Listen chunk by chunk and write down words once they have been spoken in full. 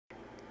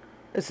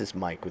This is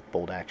Mike with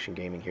Bold Action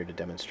Gaming here to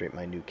demonstrate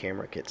my new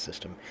camera kit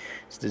system.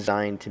 It's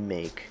designed to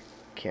make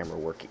camera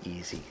work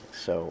easy.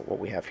 So what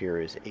we have here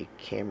is a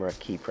camera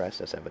key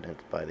press, as evident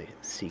by the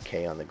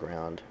CK on the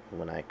ground.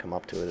 When I come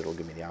up to it, it'll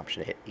give me the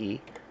option to hit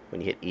E.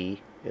 When you hit E,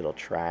 it'll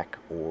track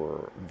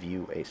or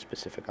view a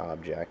specific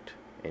object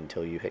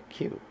until you hit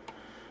Q.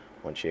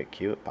 Once you hit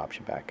Q, it pops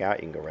you back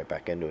out. You can go right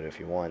back into it if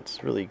you want.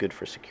 It's really good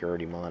for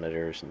security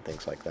monitors and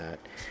things like that.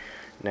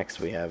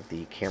 Next we have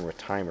the camera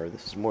timer.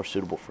 This is more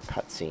suitable for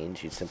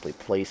cutscenes. You simply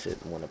place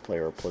it, and when a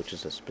player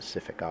approaches a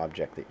specific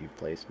object that you've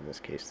placed, in this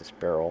case this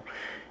barrel,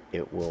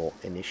 it will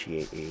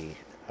initiate a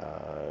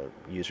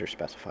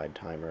user-specified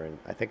timer, and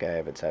I think I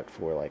have it set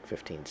for like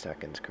 15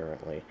 seconds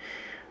currently.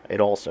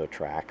 It also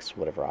tracks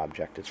whatever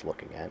object it's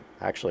looking at.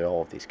 Actually,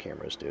 all of these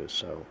cameras do,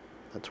 so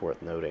that's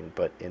worth noting.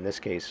 But in this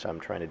case, I'm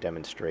trying to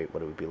demonstrate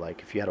what it would be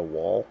like if you had a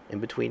wall in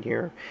between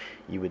here.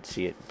 You would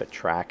see it, but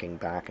tracking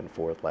back and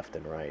forth, left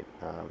and right.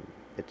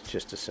 It's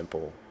just a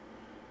simple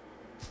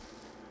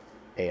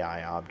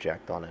AI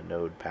object on a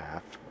node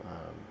path,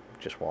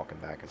 just walking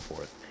back and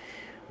forth.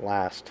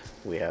 Last,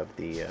 we have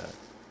the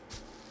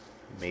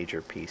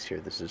major piece here.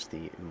 This is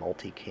the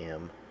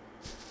Multicam.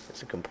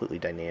 It's a completely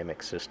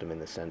dynamic system in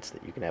the sense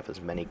that you can have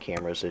as many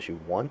cameras as you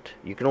want.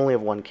 You can only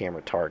have one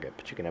camera target,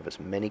 but you can have as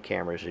many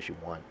cameras as you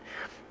want.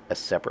 A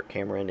separate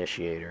camera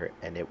initiator,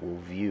 and it will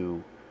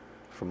view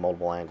from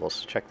multiple angles.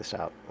 So check this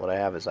out. What I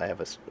have is I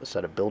have a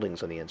set of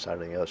buildings on the inside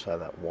and the other side of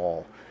that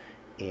wall,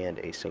 and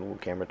a single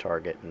camera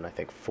target, and I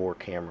think 4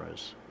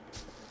 cameras.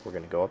 We're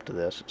going to go up to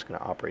this. It's going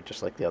to operate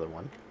just like the other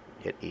one.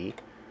 Hit E,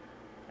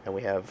 and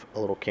we have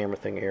a little camera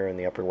thing here in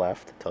the upper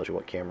left. It tells you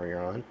what camera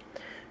you're on.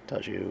 It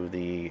tells you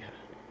the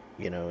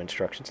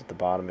instructions at the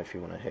bottom if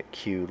you want to hit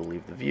Q to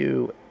leave the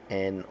view,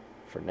 N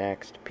for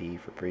next, P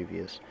for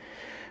previous.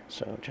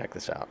 So check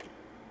this out.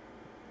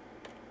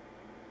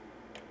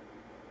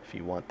 If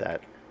you want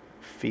that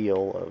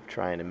feel of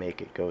trying to make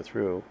it go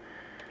through.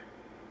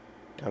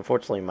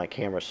 Unfortunately, my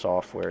camera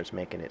software is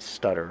making it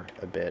stutter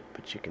a bit,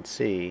 but you can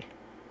see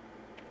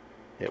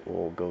it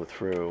will go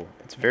through.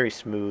 It's very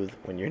smooth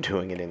when you're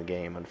doing it in the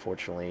game.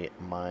 Unfortunately,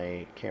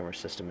 my camera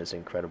system is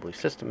incredibly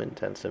system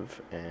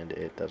intensive, and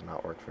it does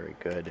not work very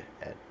good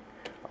at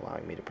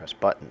allowing me to press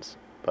buttons.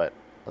 But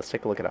let's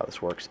take a look at how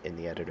this works in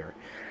the editor.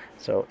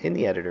 So in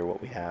the editor,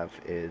 what we have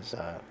is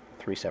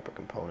 3 separate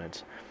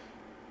components.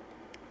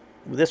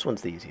 This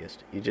one's the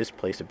easiest. You just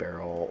place a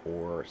barrel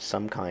or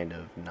some kind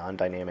of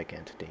non-dynamic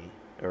entity,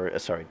 or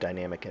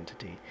dynamic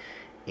entity,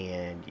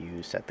 and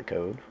you set the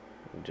code.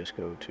 You just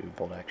go to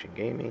Bold Action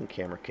Gaming,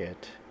 Camera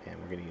Kit, and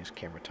we're going to use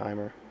Camera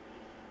Timer.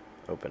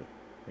 Open.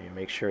 You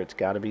make sure it's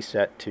got to be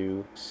set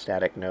to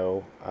static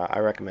no. I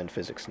recommend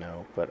physics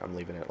no, but I'm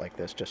leaving it like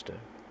this just to,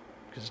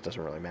 because it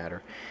doesn't really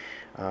matter.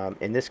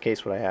 In this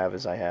case, what I have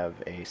is I have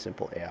a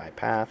simple AI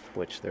path,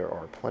 which there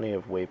are plenty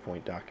of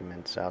waypoint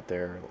documents out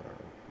there.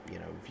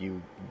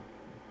 View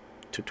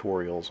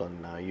tutorials on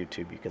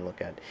YouTube you can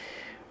look at.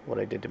 What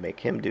I did to make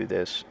him do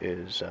this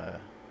is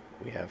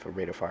we have a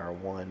rate of fire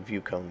 1,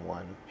 view cone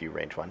 1, view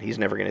range 1. He's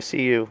never going to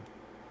see you.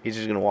 He's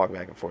just going to walk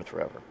back and forth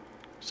forever.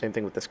 Same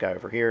thing with this guy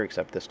over here,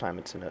 except this time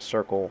it's in a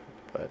circle,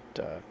 but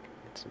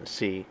it's in a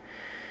C.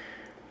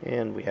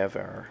 And we have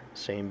our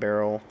same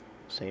barrel,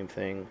 same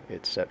thing.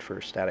 It's set for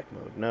static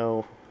mode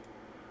no.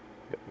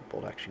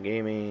 Bold Action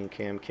Gaming,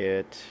 Cam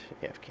Kit,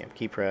 you have Cam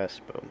Key Press,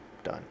 boom,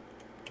 done.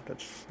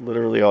 That's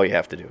literally all you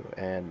have to do.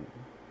 And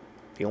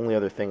the only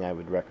other thing I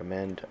would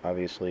recommend,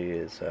 obviously,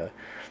 is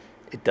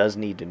it does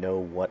need to know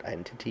what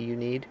entity you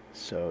need,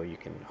 so you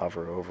can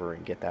hover over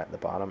and get that in the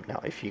bottom.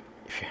 Now, if you're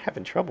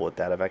having trouble with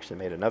that, I've actually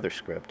made another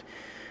script.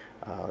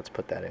 Let's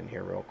put that in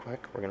here real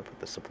quick. We're going to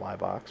put the supply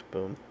box,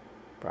 boom,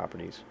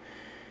 properties,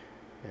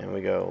 and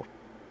we go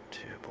to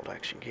Bold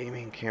Action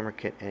Gaming, Camera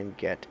Kit, and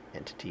get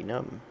entity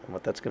num. And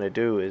what that's going to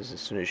do is, as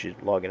soon as you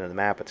log into the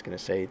map, it's going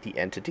to say the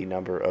entity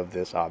number of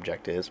this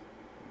object is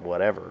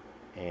whatever,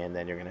 and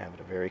then you're going to have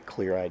a very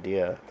clear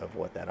idea of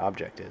what that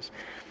object is.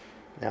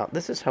 Now,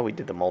 this is how we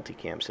did the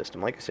multicam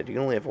system. Like I said, you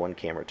can only have one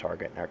camera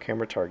target, and our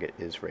camera target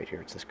is right here.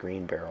 It's this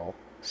green barrel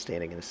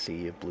standing in a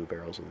sea of blue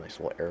barrels with a nice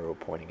little arrow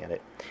pointing at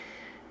it.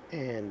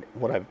 And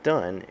what I've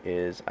done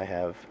is I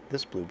have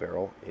this blue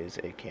barrel is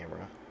a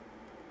camera,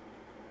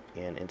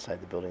 and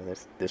inside the building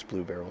this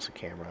blue barrel is a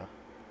camera,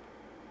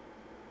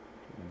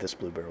 this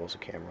blue barrel is a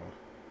camera,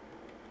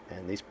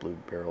 and this blue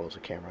barrel is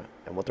a camera.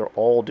 And what they're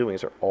all doing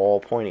is they're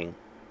all pointing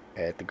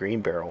at the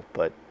green barrel,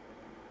 but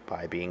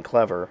by being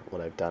clever,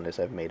 what I've done is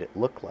I've made it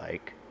look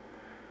like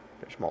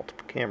there's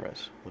multiple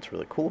cameras. What's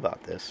really cool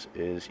about this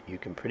is you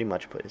can pretty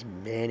much put as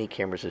many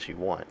cameras as you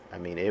want. I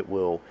mean,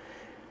 it'll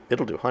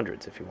do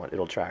hundreds if you want.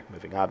 It'll track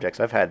moving objects.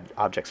 I've had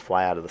objects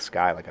fly out of the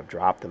sky, like I've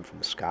dropped them from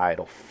the sky.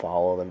 It'll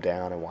follow them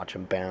down and watch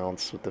them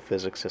bounce with the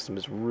physics system.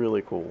 It's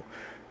really cool.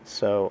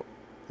 So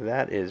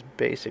that is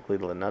basically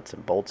the nuts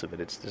and bolts of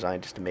it. It's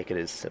designed just to make it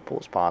as simple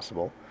as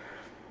possible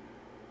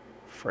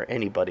for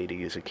anybody to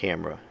use a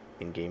camera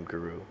in Game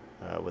Guru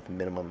with a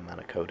minimum amount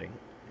of coding.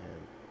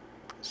 And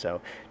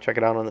so check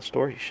it out on the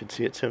store. You should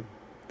see it soon.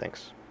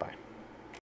 Thanks.